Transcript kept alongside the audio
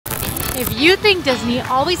If you think Disney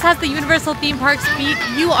always has the Universal theme parks beat,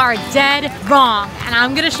 you are dead wrong, and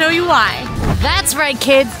I'm gonna show you why. That's right,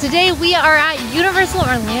 kids. Today we are at Universal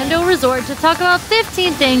Orlando Resort to talk about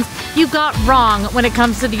 15 things you got wrong when it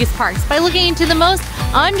comes to these parks by looking into the most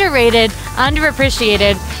underrated,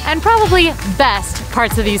 underappreciated, and probably best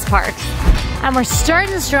parts of these parks. And we're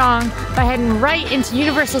starting strong by heading right into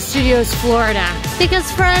Universal Studios Florida.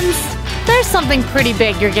 Because friends, there's something pretty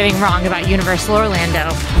big you're getting wrong about Universal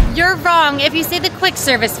Orlando. You're wrong if you say the quick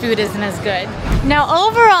service food isn't as good. Now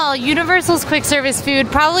overall, Universal's quick service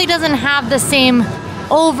food probably doesn't have the same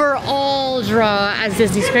overall draw as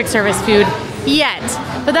Disney's quick service food yet.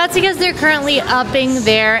 But that's because they're currently upping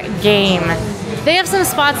their game. They have some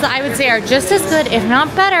spots that I would say are just as good, if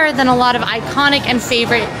not better, than a lot of iconic and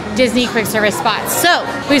favorite Disney quick service spots. So,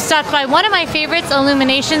 we've stopped by one of my favorites,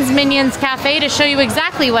 Illumination's Minions Cafe, to show you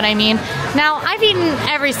exactly what I mean. Now, I've eaten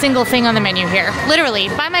every single thing on the menu here, literally,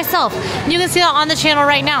 by myself. You can see that on the channel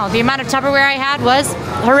right now. The amount of Tupperware I had was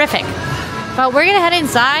horrific. But we're gonna head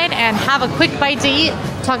inside and have a quick bite to eat,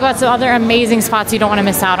 talk about some other amazing spots you don't wanna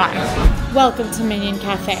miss out on. Welcome to Minion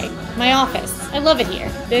Cafe, my office. I love it here.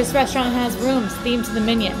 This restaurant has rooms themed to the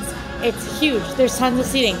Minions. It's huge, there's tons of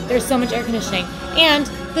seating, there's so much air conditioning, and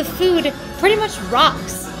the food pretty much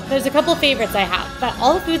rocks. There's a couple favorites I have, but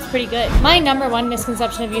all the food's pretty good. My number one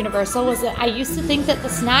misconception of Universal was that I used to think that the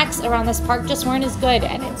snacks around this park just weren't as good,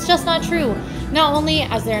 and it's just not true. Not only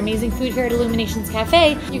is there amazing food here at Illumination's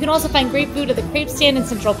Cafe, you can also find great food at the Crepe Stand in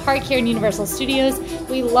Central Park here in Universal Studios.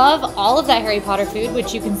 We love all of that Harry Potter food,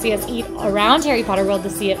 which you can see us eat around Harry Potter World to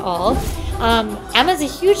see it all. Emma's a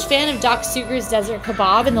huge fan of Doc Suger's Desert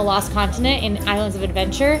Kebab in the Lost Continent in Islands of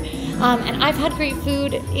Adventure. And I've had great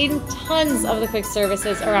food in tons of the quick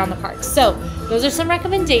services around the park. So those are some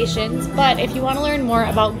recommendations, but if you want to learn more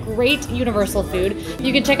about great Universal food,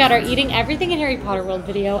 you can check out our Eating Everything in Harry Potter World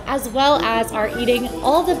video, as well as our Eating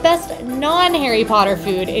All the Best Non-Harry Potter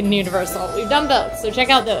food in Universal. We've done both, so check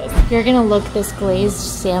out those. You're gonna look this glazed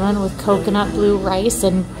salmon with coconut blue rice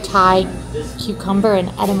and Thai cucumber and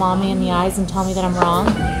edamame in the eyes and tell me that I'm wrong,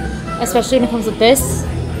 especially when it comes with this.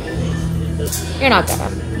 You're not gonna.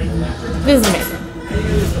 This is amazing.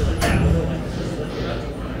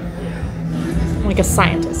 I'm like a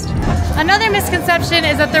scientist. Another misconception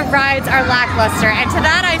is that the rides are lackluster, and to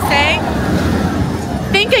that I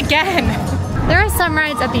say, think again. There are some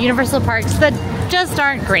rides at the Universal parks that just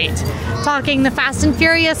aren't great. Talking the Fast and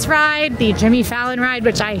Furious ride, the Jimmy Fallon ride,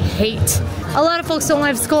 which I hate. A lot of folks don't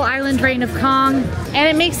like Skull Island Reign of Kong, and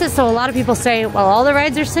it makes it so a lot of people say, well, all the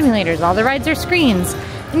rides are simulators, all the rides are screens.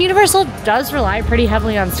 And Universal does rely pretty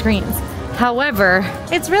heavily on screens. However,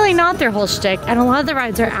 it's really not their whole shtick, and a lot of the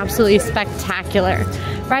rides are absolutely spectacular.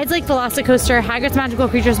 Rides like Velocicoaster, Hagrid's Magical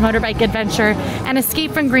Creatures Motorbike Adventure, and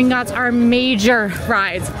Escape from Gringotts are major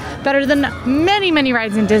rides, better than many, many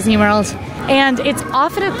rides in Disney World. And it's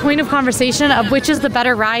often a point of conversation of which is the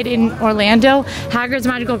better ride in Orlando, Hagrid's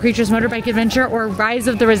Magical Creatures Motorbike Adventure or Rise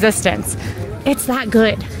of the Resistance. It's that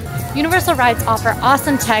good. Universal rides offer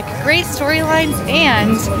awesome tech, great storylines,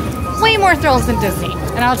 and way more thrills than Disney.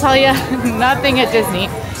 And I'll tell you, nothing at Disney,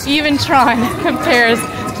 even Tron, compares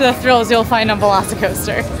to the thrills you'll find on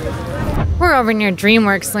Velocicoaster. We're over near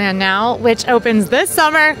DreamWorks Land now, which opens this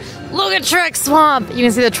summer. Look at Shrek Swamp! You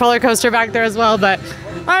can see the roller coaster back there as well, but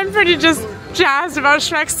I'm pretty just jazzed about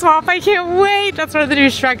Shrek Swamp. I can't wait. That's where the new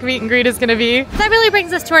Shrek meet and greet is gonna be. That really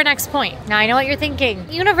brings us to our next point. Now I know what you're thinking.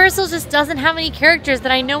 Universal just doesn't have any characters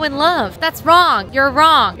that I know and love. That's wrong. You're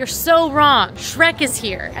wrong. You're so wrong. Shrek is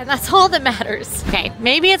here, and that's all that matters. Okay,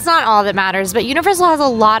 maybe it's not all that matters, but Universal has a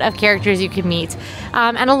lot of characters you can meet.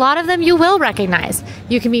 And a lot of them you will recognize.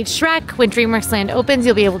 You can meet Shrek. When DreamWorks Land opens,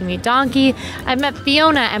 you'll be able to meet Donkey. I've met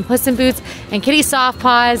Fiona and Puss in Boots and Kitty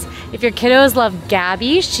Softpaws. If your kiddos love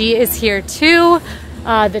Gabby, she is here too.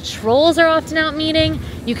 The Trolls are often out meeting.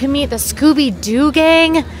 You can meet the Scooby-Doo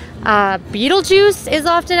gang. Beetlejuice is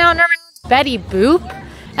often out and around. Betty Boop.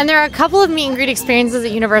 And there are a couple of meet and greet experiences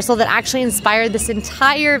at Universal that actually inspired this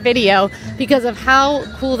entire video because of how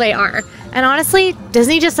cool they are. And honestly,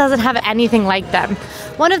 Disney just doesn't have anything like them.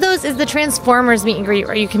 One of those is the Transformers meet and greet,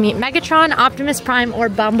 where you can meet Megatron, Optimus Prime, or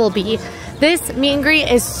Bumblebee. This meet and greet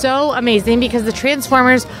is so amazing because the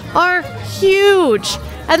Transformers are huge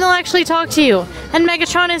and they'll actually talk to you. And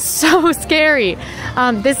Megatron is so scary.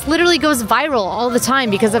 This literally goes viral all the time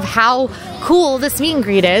because of how cool this meet and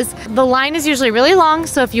greet is. The line is usually really long,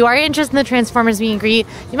 so if you are interested in the Transformers meet and greet,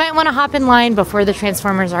 you might want to hop in line before the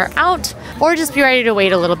Transformers are out. or just be ready to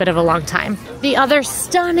wait a little bit of a long time. The other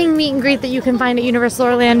stunning meet and greet that you can find at Universal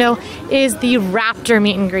Orlando is the Raptor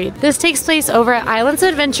meet and greet. This takes place over at Islands of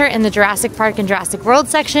Adventure in the Jurassic Park and Jurassic World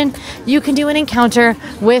section. You can do an encounter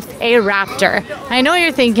with a raptor. I know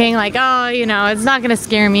you're thinking like, oh, you know, it's not gonna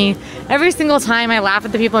scare me. Every single time I laugh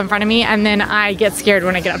at the people in front of me and then I get scared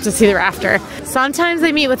when I get up to see the raptor. Sometimes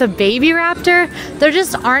they meet with a baby raptor. There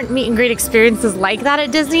just aren't meet and greet experiences like that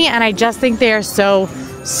at Disney, and I just think they are so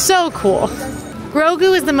cool.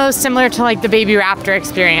 Grogu is the most similar to like the baby raptor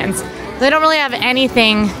experience. They don't really have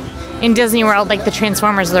anything in Disney World like the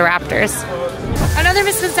Transformers or the Raptors. Another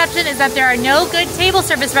misconception is that there are no good table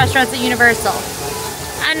service restaurants at Universal.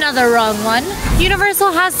 Another wrong one.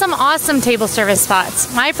 Universal has some awesome table service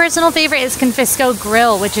spots. My personal favorite is Confisco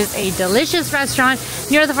Grill, which is a delicious restaurant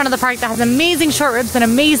near the front of the park that has amazing short ribs and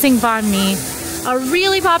amazing banh mi. A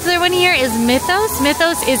really popular one here is Mythos.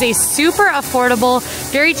 Mythos is a super affordable,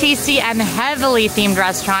 very tasty, and heavily themed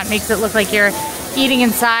restaurant. Makes it look like you're eating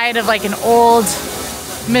inside of like an old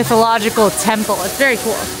mythological temple. It's very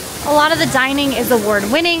cool. A lot of the dining is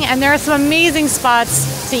award-winning, and there are some amazing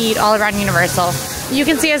spots to eat all around Universal. You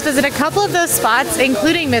can see us visit a couple of those spots,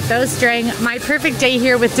 including Mythos, during my perfect day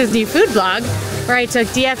here with Disney Food Vlog, where I took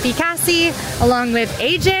DFE Cassie along with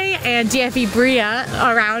AJ and DFE Bria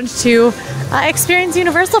around to experience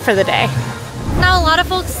Universal for the day. Now, a lot of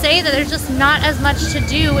folks say that there's just not as much to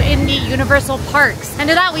do in the Universal parks. And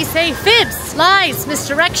to that we say fibs, lies,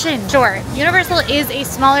 misdirection. Sure, Universal is a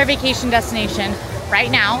smaller vacation destination right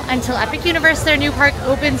now until Epic Universe, their new park,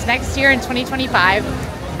 opens next year in 2025.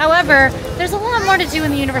 However, there's a lot more to do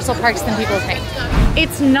in the Universal parks than people think.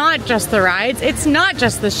 It's not just the rides, it's not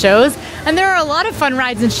just the shows, and there are a lot of fun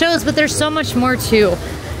rides and shows, but there's so much more too.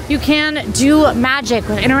 You can do magic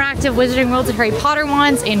with interactive Wizarding Worlds and Harry Potter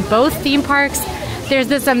wands in both theme parks. There's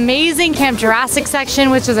this amazing Camp Jurassic section,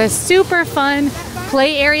 which is a super fun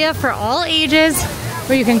play area for all ages,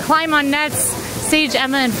 where you can climb on nets. Sage,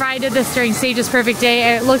 Emma, and Fry did this during Sage's perfect day,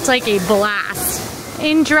 and it looked like a blast.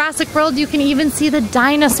 In Jurassic World, you can even see the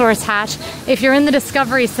dinosaurs hatch if you're in the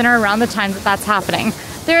Discovery Center around the time that that's happening.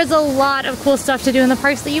 There's a lot of cool stuff to do in the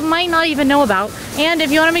parks that you might not even know about. And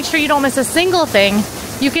if you want to make sure you don't miss a single thing,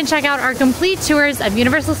 you can check out our complete tours of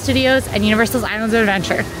Universal Studios and Universal's Islands of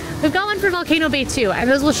Adventure. We've got one for Volcano Bay too, and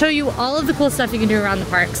those will show you all of the cool stuff you can do around the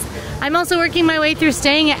parks. I'm also working my way through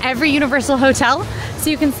staying at every Universal hotel, so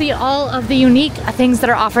you can see all of the unique things that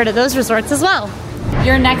are offered at those resorts as well.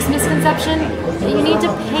 Your next misconception, that you need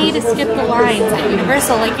to pay to skip the lines at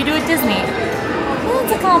Universal like you do at Disney. Well,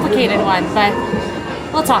 it's a complicated one, but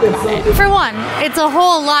we'll talk about it. For one, it's a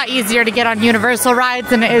whole lot easier to get on Universal rides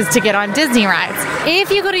than it is to get on Disney rides. If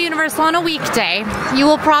you go to Universal on a weekday, you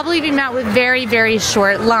will probably be met with very, very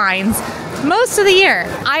short lines most of the year.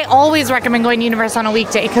 I always recommend going to Universal on a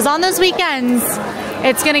weekday because on those weekends,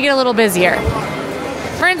 it's gonna get a little busier.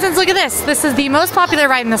 For instance, look at this. This is the most popular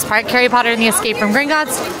ride in this park, Harry Potter and the Escape from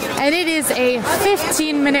Gringotts, and it is a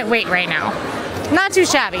 15-minute wait right now. Not too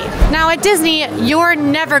shabby. Now at Disney, you're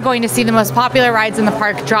never going to see the most popular rides in the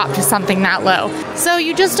park drop to something that low. So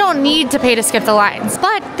you just don't need to pay to skip the lines.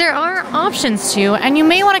 But there are options to, and you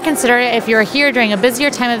may want to consider it if you're here during a busier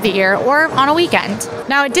time of the year or on a weekend.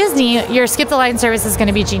 Now at Disney, your skip the line service is going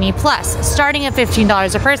to be Genie Plus, starting at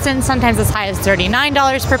 $15 a person, sometimes as high as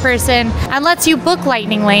 $39 per person, and lets you book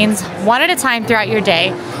lightning lanes one at a time throughout your day.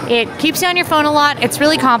 It keeps you on your phone a lot. It's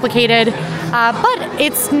really complicated, but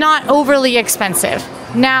it's not overly expensive.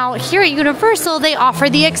 Now, here at Universal, they offer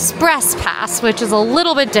the Express Pass, which is a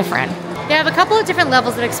little bit different. They have a couple of different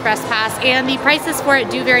levels of Express Pass, and the prices for it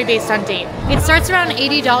do vary based on date. It starts around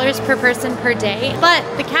 $80 per person per day, but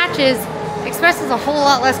the catch is Express is a whole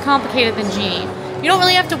lot less complicated than Genie. You don't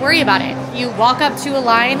really have to worry about it. You walk up to a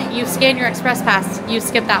line, you scan your Express Pass, you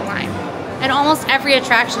skip that line. And almost every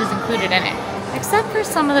attraction is included in it, except for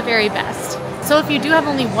some of the very best. So if you do have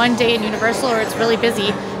only one day in Universal or it's really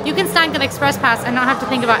busy, you can snag an Express Pass and not have to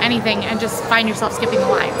think about anything and just find yourself skipping the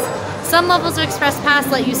lines. Some levels of Express Pass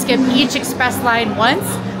let you skip each Express line once.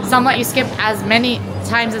 Some let you skip as many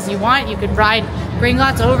times as you want. You could ride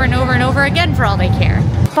Gringotts over and over and over again for all they care.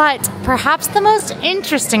 But perhaps the most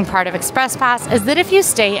interesting part of Express Pass is that if you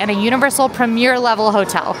stay in a Universal Premier level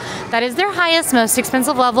hotel, that is their highest, most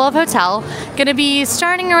expensive level of hotel, gonna be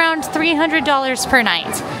starting around $300 per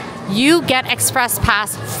night. You get Express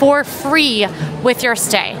Pass for free with your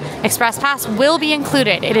stay. Express Pass will be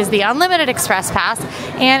included. It is the unlimited Express Pass,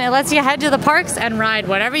 and it lets you head to the parks and ride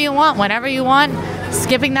whatever you want, whenever you want,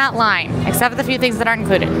 skipping that line, except for the few things that aren't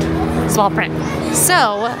included. Small print.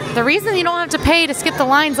 So, the reason you don't have to pay to skip the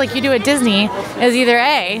lines like you do at Disney is either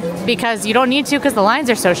A, because you don't need to because the lines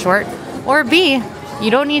are so short, or B, You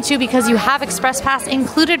don't need to because you have Express Pass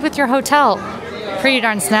included with your hotel. Pretty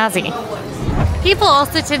darn snazzy. People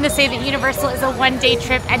also tend to say that Universal is a one-day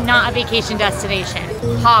trip and not a vacation destination.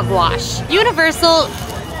 Hogwash. Universal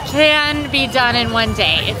can be done in one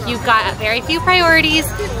day if you've got very few priorities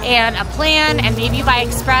and a plan, and maybe you buy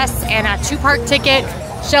Express and a 2-park ticket,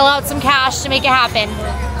 shell out some cash to make it happen.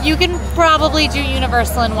 You can probably do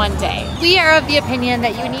Universal in one day. We are of the opinion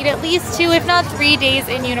that you need at least 2, if not 3 days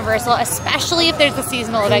in Universal, especially if there's a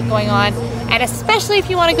seasonal event going on, and especially if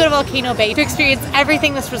you want to go to Volcano Bay to experience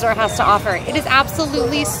everything this resort has to offer. It is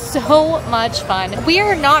absolutely so much fun. We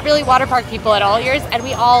are not really water park people at AllEars, and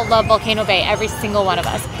we all love Volcano Bay, every single one of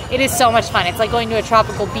us. It is so much fun. It's like going to a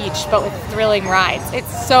tropical beach, but with thrilling rides.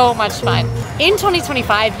 It's so much fun. In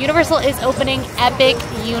 2025, Universal is opening Epic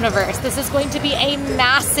Universe. This is going to be a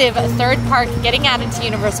massive third park getting added to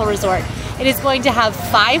Universal Resort. It is going to have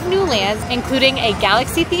 5 new lands, including a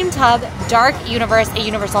Galaxy-themed hub, Dark Universe, a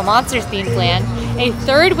Universal Monsters-themed land, a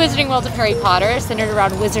 3rd Wizarding World of Harry Potter centered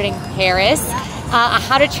around Wizarding Paris, a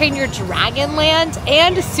How to Train Your Dragon land,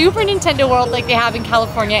 and a Super Nintendo World like they have in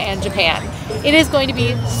California and Japan. It is going to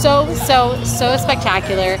be so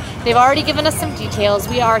spectacular. They've already given us some details.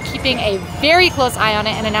 We are keeping a very close eye on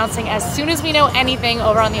it and announcing as soon as we know anything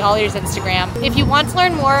over on the AllEars Instagram. If you want to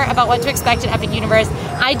learn more about what to expect at Epic Universe,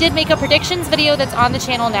 I did make a predictions video that's on the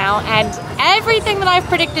channel now, and everything that I've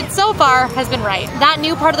predicted so far has been right. That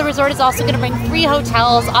new part of the resort is also going to bring 3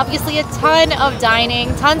 hotels, obviously a ton of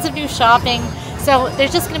dining, tons of new shopping. So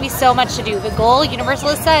there's just going to be so much to do. The goal, Universal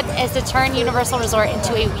has said, is to turn Universal Resort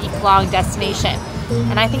into a week-long destination.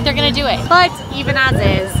 And I think they're going to do it. But even as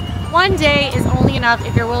is, one day is only enough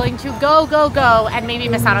if you're willing to go, and maybe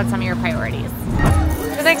miss out on some of your priorities.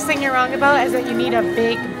 The next thing you're wrong about is that you need a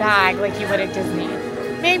big bag like you would at Disney.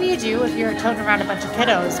 Maybe you do if you're toting around a bunch of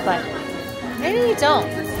kiddos, but maybe you don't.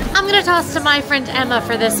 I'm going to toss to my friend Emma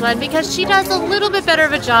for this one because she does a little bit better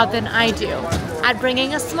of a job than I do at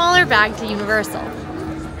bringing a smaller bag to Universal.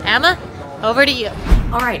 Emma, over to you.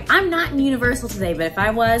 All right, I'm not in Universal today, but if I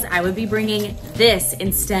was, I would be bringing this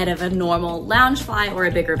instead of a normal Loungefly or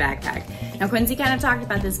a bigger backpack. Now, Quincy kind of talked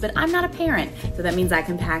about this, but I'm not a parent, so that means I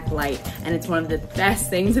can pack light. And it's one of the best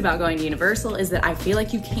things about going to Universal is that I feel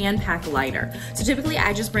like you can pack lighter. So typically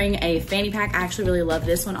I just bring a fanny pack. I actually really love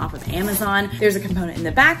this one off of Amazon. There's a component in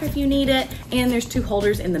the back if you need it, and there's 2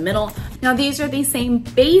 holders in the middle. Now, these are the same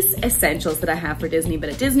base essentials that I have for Disney, but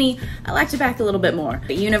at Disney, I like to pack a little bit more.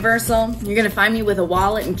 At Universal, you're gonna find me with a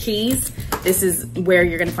wallet and keys. This is where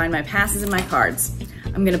you're gonna find my passes and my cards.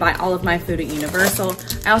 I'm gonna buy all of my food at Universal.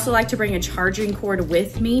 I also like to bring a charging cord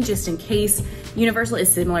with me just in case. Universal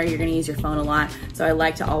is similar, you're gonna use your phone a lot. So I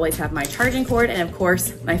like to always have my charging cord, and of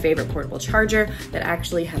course, my favorite portable charger that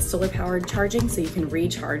actually has solar powered charging so you can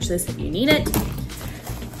recharge this if you need it.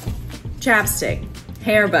 Chapstick,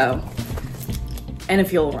 hair bow, and a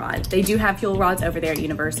fuel rod. They do have fuel rods over there at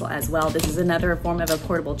Universal as well. This is another form of a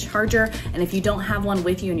portable charger. And if you don't have one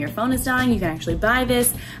with you and your phone is dying, you can actually buy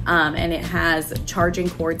this, and it has charging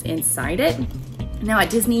cords inside it. Now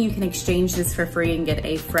at Disney, you can exchange this for free and get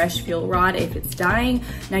a fresh fuel rod if it's dying.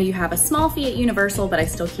 Now you have a small fee at Universal, but I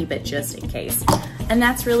still keep it just in case. And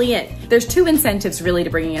that's really it. There's 2 incentives really to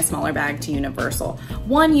bringing a smaller bag to Universal.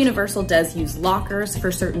 One, Universal does use lockers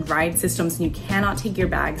for certain ride systems, and you cannot take your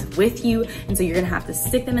bags with you. And so you're gonna have to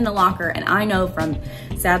stick them in the locker. And I know from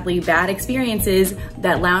sadly bad experiences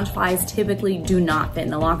that Loungeflies typically do not fit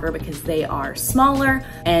in the locker because they are smaller,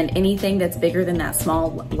 and anything that's bigger than that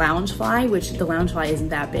small Loungefly, which the Loungefly isn't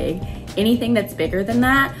that big, anything that's bigger than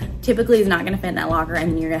that typically is not gonna fit in that locker,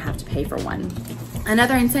 and then you're gonna have to pay for one.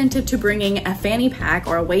 Another incentive to bringing a fanny pack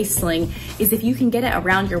or a waist sling is if you can get it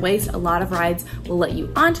around your waist. A lot of rides will let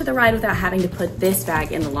you onto the ride without having to put this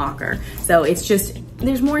bag in the locker. So it's just,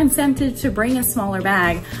 there's more incentive to bring a smaller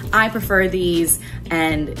bag. I prefer these,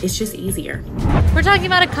 and it's just easier. We're talking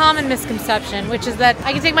about a common misconception, which is that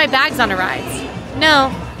I can take my bags onto rides.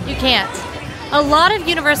 No, you can't. A lot of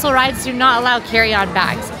Universal rides do not allow carry-on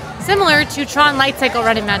bags, similar to Tron Light Cycle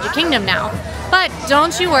Run in Magic Kingdom now. But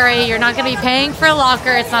don't you worry, you're not gonna be paying for a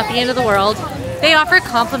locker, it's not the end of the world. They offer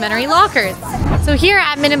complimentary lockers. So here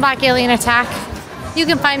at Men in Black Alien Attack, you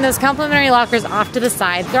can find those complimentary lockers off to the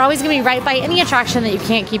side. They're always gonna be right by any attraction that you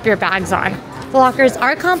can't keep your bags on. The lockers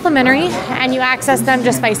are complimentary, and you access them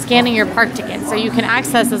just by scanning your park ticket. So you can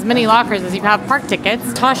access as many lockers as you have park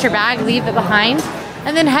tickets, toss your bag, leave it behind,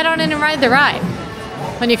 and then head on in and ride the ride.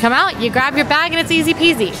 When you come out, you grab your bag and it's easy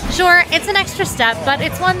peasy. Sure, it's an extra step, but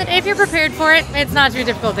it's one that if you're prepared for it, it's not too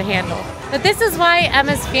difficult to handle. But this is why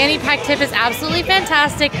Emma's fanny pack tip is absolutely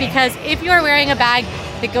fantastic, because if you are wearing a bag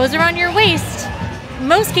that goes around your waist, in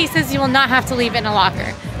most cases you will not have to leave it in a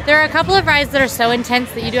locker. There are a couple of rides that are so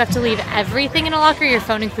intense that you do have to leave everything in a locker, your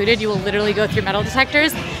phone included. You will literally go through metal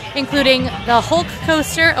detectors, including the Hulk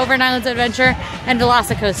coaster over in Islands of Adventure and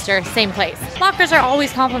Velocicoaster, same place. Lockers are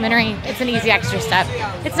always complimentary. It's an easy extra step.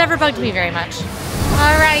 It's never bugged me very much.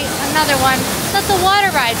 All right, another one, that the water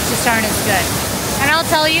rides just aren't as good. And I'll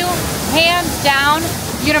tell you, hands down,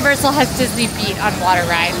 Universal has Disney beat on water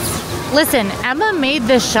rides. Listen, Emma made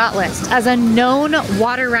this shot list as a known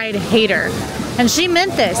water ride hater. And she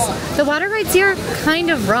meant this. The water rides here kind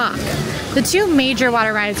of rock. The two major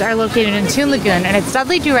water rides are located in Toon Lagoon, and it's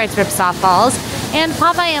Dudley Do-Right's Rip Softballs and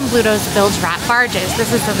Popeye and Bluto's Bilge Rat Barges.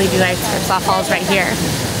 This is Dudley Do-Right's Rip Softballs right here.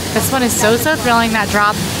 This one is so thrilling. That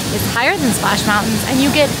drop is higher than Splash Mountains, and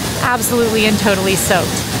you get absolutely and totally soaked.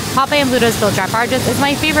 Popeye and Bluto's Bilge Rat Barges is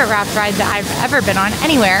my favorite raft ride that I've ever been on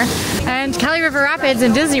anywhere. And Cali River Rapids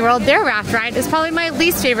in Disney World, their raft ride is probably my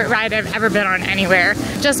least favorite ride I've ever been on anywhere.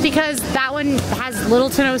 Just because that one has little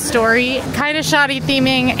to no story, kind of shoddy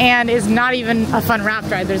theming, and is not even a fun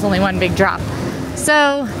raft ride. There's only one big drop.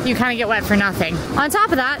 So you kind of get wet for nothing. On top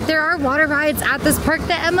of that, there are water rides at this park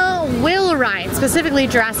that Emma will ride, specifically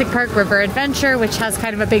Jurassic Park River Adventure, which has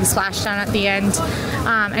kind of a big splashdown at the end.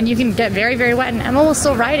 And you can get very, very wet, and Emma will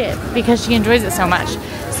still ride it because she enjoys it so much.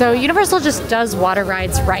 So Universal just does water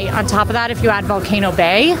rides right. On top of that, if you add Volcano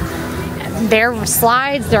Bay, their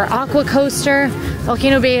slides, their aqua coaster,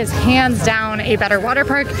 Volcano Bay is hands down a better water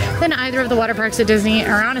park than either of the water parks at Disney,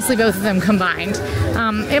 or honestly both of them combined.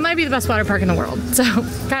 It might be the best water park in the world, so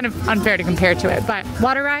kind of unfair to compare to it, but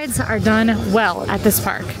water rides are done well at this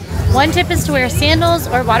park. One tip is to wear sandals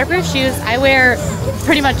or waterproof shoes. I wear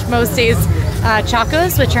pretty much most days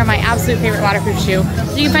Chacos, which are my absolute favorite waterproof shoe.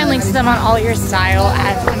 So you can find links to them on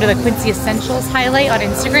AllEars.net under the Quincy Essentials highlight on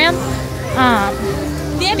Instagram.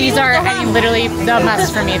 These are, I mean, literally the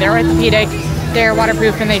must for me. They're orthopedic, they're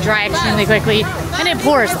waterproof, and they dry extremely quickly. And it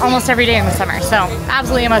pours almost every day in the summer, so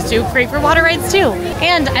absolutely a must-do. Great for water rides too.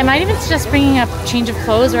 And I might even suggest bringing a change of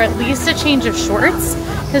clothes or at least a change of shorts,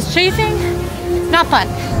 because chafing, not fun.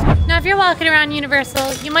 Now, if you're walking around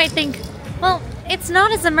Universal, you might think, well, it's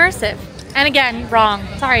not as immersive. And again, wrong.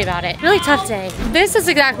 Sorry about it. Really tough day. This is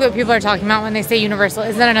exactly what people are talking about when they say Universal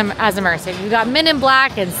isn't as immersive. You got Men in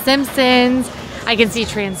Black and Simpsons. I can see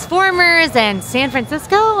Transformers and San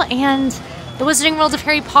Francisco and the Wizarding World of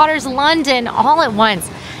Harry Potter's London all at once.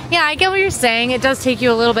 Yeah, I get what you're saying. It does take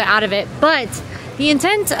you a little bit out of it, but the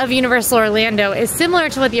intent of Universal Orlando is similar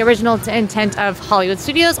to what the original intent of Hollywood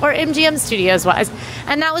Studios or MGM Studios was,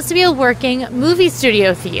 and that was to be a working movie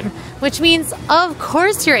studio theme, which means of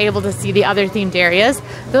course you're able to see the other themed areas.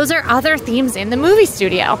 Those are other themes in the movie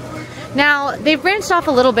studio. Now, they've branched off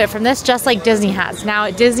a little bit from this, just like Disney has. Now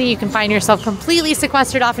at Disney, you can find yourself completely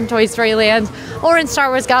sequestered off in Toy Story Land or in Star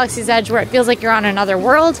Wars Galaxy's Edge, where it feels like you're on another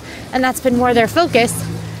world, and that's been more their focus.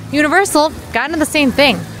 Universal got into the same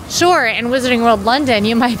thing. Sure, in Wizarding World London,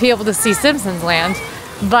 you might be able to see Simpsons Land,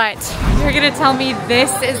 but you're gonna tell me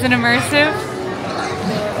this isn't immersive?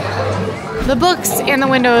 The books in the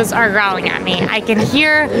windows are growling at me. I can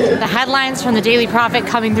hear the headlines from the Daily Prophet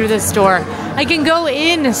coming through this store. I can go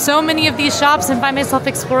in so many of these shops and find myself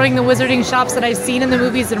exploring the wizarding shops that I've seen in the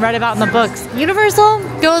movies and read about in the books. Universal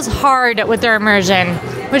goes hard with their immersion,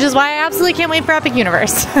 which is why I absolutely can't wait for Epic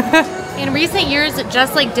Universe. In recent years,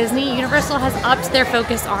 just like Disney, Universal has upped their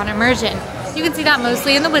focus on immersion. You can see that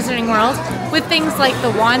mostly in the Wizarding World, with things like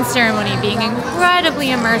the wand ceremony being incredibly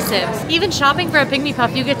immersive. Even shopping for a Pygmy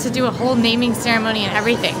Puff, you get to do a whole naming ceremony and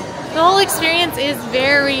everything. The whole experience is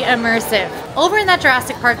very immersive. Over in that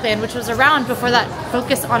Jurassic Park land, which was around before that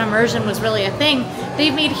focus on immersion was really a thing,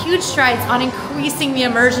 they've made huge strides on increasing the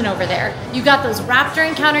immersion over there. You got those raptor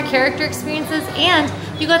encounter character experiences, and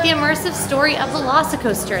you got the immersive story of the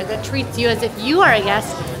Velocicoaster that treats you as if you are a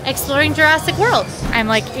guest exploring Jurassic World. I'm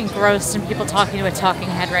like engrossed in people talking to a talking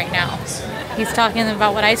head right now. He's talking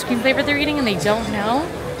about what ice cream flavor they're eating and they don't know.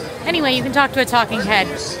 Anyway, you can talk to a talking head.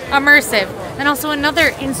 Immersive. And also another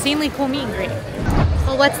insanely cool meet and greet.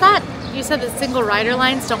 Well, what's that? You said that single rider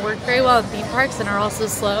lines don't work very well at theme parks and are also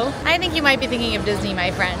slow. I think you might be thinking of Disney,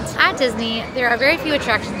 my friend. At Disney, there are very few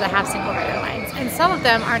attractions that have single rider lines, and some of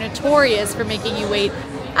them are notorious for making you wait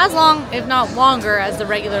as long, if not longer, as the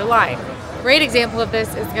regular line. Great example of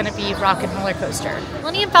this is going to be Rocket Roller Coaster.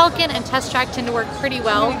 Millennium Falcon and Test Track tend to work pretty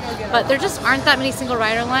well, but there just aren't that many single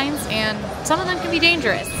rider lines, and some of them can be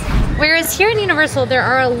dangerous. Whereas here in Universal, there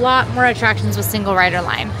are a lot more attractions with single rider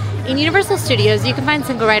line. In Universal Studios, you can find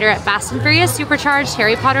single rider at Fast and Furious, Supercharged,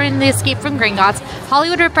 Harry Potter and the Escape from Gringotts,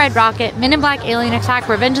 Hollywood Rip Ride Rocket, Men in Black Alien Attack,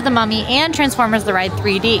 Revenge of the Mummy, and Transformers The Ride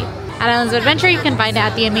 3D. At Islands of Adventure, you can find it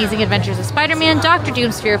at The Amazing Adventures of Spider-Man, Dr.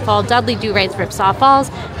 Doom's Fearfall, Dudley Do-Right's Ripsaw Falls,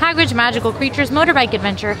 Hagrid's Magical Creatures Motorbike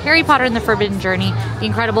Adventure, Harry Potter and the Forbidden Journey, The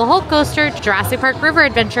Incredible Hulk Coaster, Jurassic Park River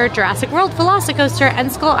Adventure, Jurassic World Velocicoaster,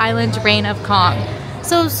 and Skull Island Reign of Kong.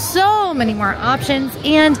 So many more options,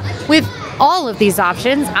 and with all of these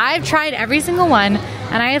options, I've tried every single one,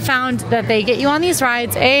 and I have found that they get you on these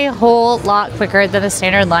rides a whole lot quicker than the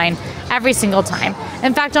standard line every single time.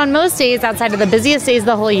 In fact, on most days, outside of the busiest days of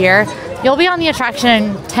the whole year, you'll be on the attraction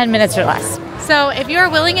in 10 minutes or less. So if you are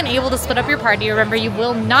willing and able to split up your party, remember you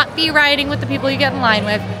will not be riding with the people you get in line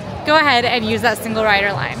with. Go ahead and use that single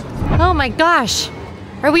rider line. Oh my gosh,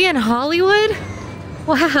 are we in Hollywood?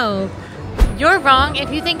 Wow. You're wrong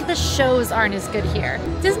if you think the shows aren't as good here.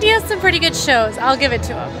 Disney has some pretty good shows, I'll give it to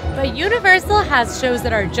them. But Universal has shows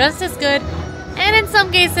that are just as good, and in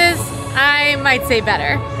some cases, I might say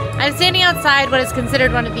better. I'm standing outside what is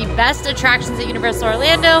considered one of the best attractions at Universal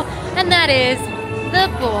Orlando, and that is the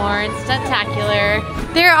Bourne Spectacular.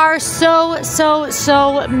 There are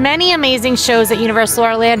so many amazing shows at Universal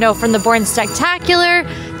Orlando, from the Bourne Spectacular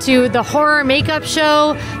to the horror makeup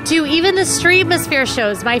show to even the Streetmosphere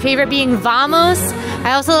shows, my favorite being Vamos.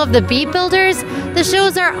 I also love the Beat Builders. The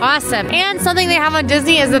shows are awesome, and something they have on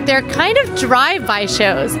Disney is that they're kind of drive-by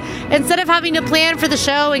shows. Instead of having to plan for the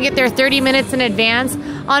show and get there 30 minutes in advance,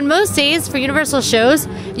 on most days for Universal shows,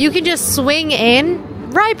 you can just swing in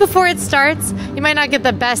right before it starts. You might not get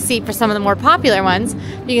the best seat for some of the more popular ones.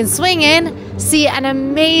 You can swing in, see an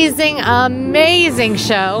amazing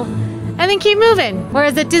show, and then keep moving.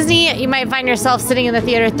 Whereas at Disney, you might find yourself sitting in the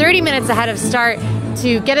theater 30 minutes ahead of start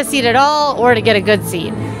to get a seat at all or to get a good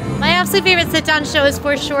seat. My absolute favorite sit-down show is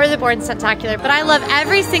for sure the Bourne Spectacular, but I love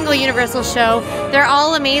every single Universal show. They're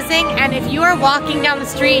all amazing, and if you are walking down the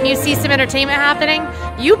street and you see some entertainment happening,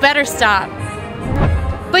 you better stop.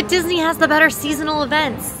 But Disney has the better seasonal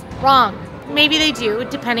events. Wrong. Maybe they do,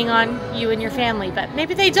 depending on you and your family, but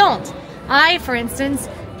maybe they don't. I, for instance,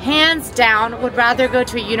 hands down, would rather go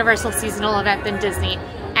to a Universal seasonal event than Disney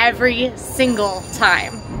every single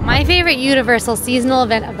time. My favorite Universal seasonal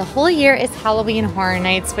event of the whole year is Halloween Horror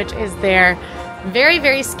Nights, which is their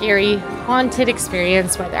very scary haunted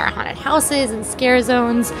experience where there are haunted houses and scare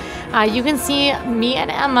zones. You can see me and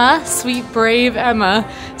Emma, sweet brave Emma,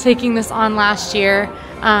 taking this on last year.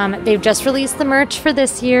 They've just released the merch for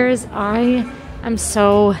this year's. I am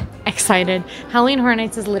so excited. Halloween Horror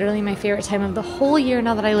Nights is literally my favorite time of the whole year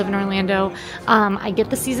now that I live in Orlando. I get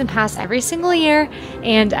the season pass every single year,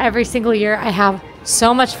 and every single year I have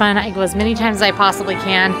so much fun. I go as many times as I possibly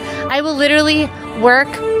can. I will literally work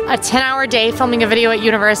a 10-hour day filming a video at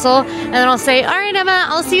Universal, and then I'll say, all right, Emma,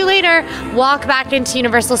 I'll see you later. Walk back into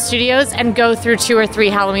Universal Studios and go through 2 or 3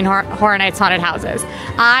 Halloween Horror Nights haunted houses.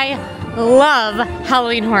 I love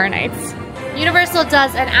Halloween Horror Nights. Universal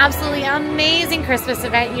does an absolutely amazing Christmas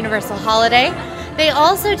event, Universal Holiday. They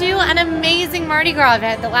also do an amazing Mardi Gras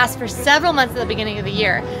event that lasts for several months at the beginning of the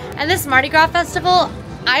year. And this Mardi Gras festival,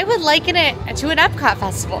 I would liken it to an Epcot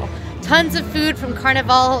festival. Tons of food from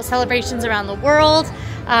Carnival celebrations around the world,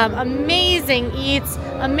 amazing eats,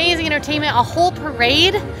 amazing entertainment, a whole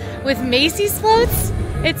parade with Macy's floats.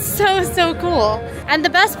 It's so cool. And the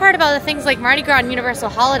best part about the things like Mardi Gras and Universal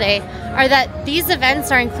Holiday are that these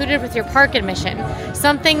events are included with your park admission.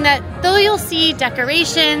 Something that, though you'll see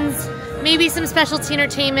decorations, maybe some specialty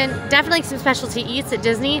entertainment, definitely some specialty eats at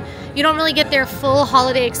Disney, you don't really get their full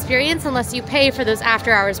holiday experience unless you pay for those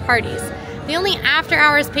after-hours parties. The only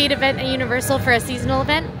after-hours paid event at Universal for a seasonal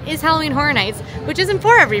event is Halloween Horror Nights, which isn't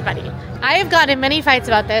for everybody. I have gotten in many fights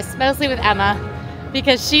about this, mostly with Emma,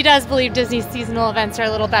 because she does believe Disney's seasonal events are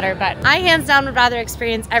a little better, but I hands down would rather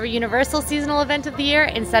experience every Universal seasonal event of the year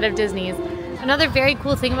instead of Disney's. Another very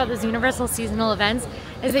cool thing about those Universal seasonal events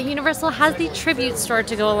is that Universal has the Tribute Store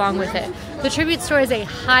to go along with it. The Tribute Store is a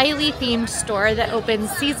highly themed store that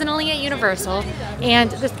opens seasonally at Universal,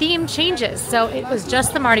 and the theme changes. So it was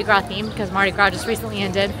just the Mardi Gras theme because Mardi Gras just recently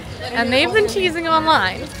ended, and they've been teasing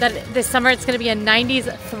online that this summer it's going to be a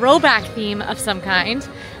 90s throwback theme of some kind,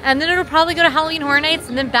 and then it'll probably go to Halloween Horror Nights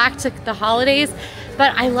and then back to the holidays.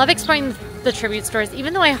 But I love exploring the Tribute Stores.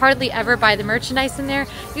 Even though I hardly ever buy the merchandise in there,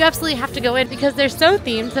 you absolutely have to go in because they're so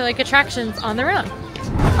themed to like attractions on their own.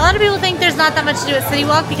 A lot of people think there's not that much to do at City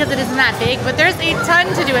Walk because it isn't that big, but there's a ton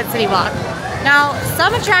to do at City Walk. Now,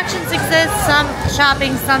 some attractions exist, some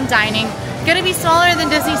shopping, some dining. Gonna be smaller than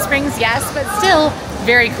Disney Springs, yes, but still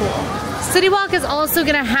very cool. City Walk is also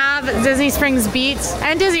gonna have Disney Springs beat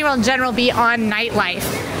and Disney World in general be on nightlife.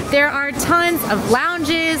 There are tons of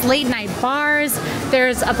lounges, late night bars.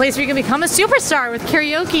 There's a place where you can become a superstar with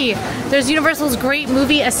karaoke. There's Universal's great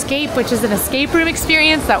movie Escape, which is an escape room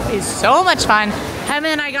experience that is so much fun. Emma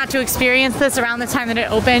and I got to experience this around the time that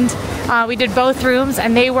it opened. We did both rooms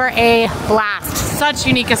and they were a blast. Such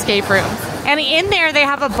unique escape rooms. And in there they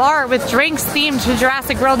have a bar with drinks themed to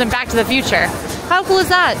Jurassic World and Back to the Future. How cool is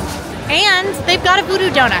that? And they've got a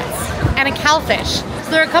Voodoo Donuts and a Cowfish.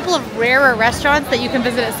 So there are a couple of rarer restaurants that you can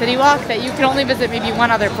visit at City Walk that you can only visit maybe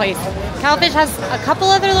one other place. Cowfish has a couple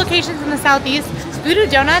other locations in the southeast. Voodoo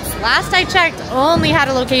Donuts, last I checked, only had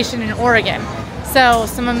a location in Oregon. So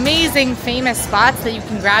some amazing famous spots that you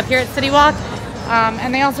can grab here at City Walk.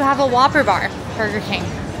 And they also have a Whopper bar, Burger King.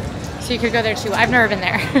 So you could go there too. I've never been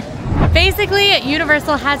there. Basically,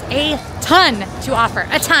 Universal has a ton to offer,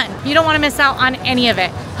 a ton. You don't want to miss out on any of it.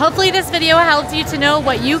 Hopefully this video helped you to know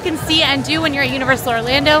what you can see and do when you're at Universal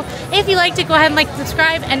Orlando. If you liked it, go ahead and like and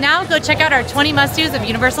subscribe. And now go check out our 20 must-dos of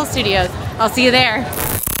Universal Studios. I'll see you there.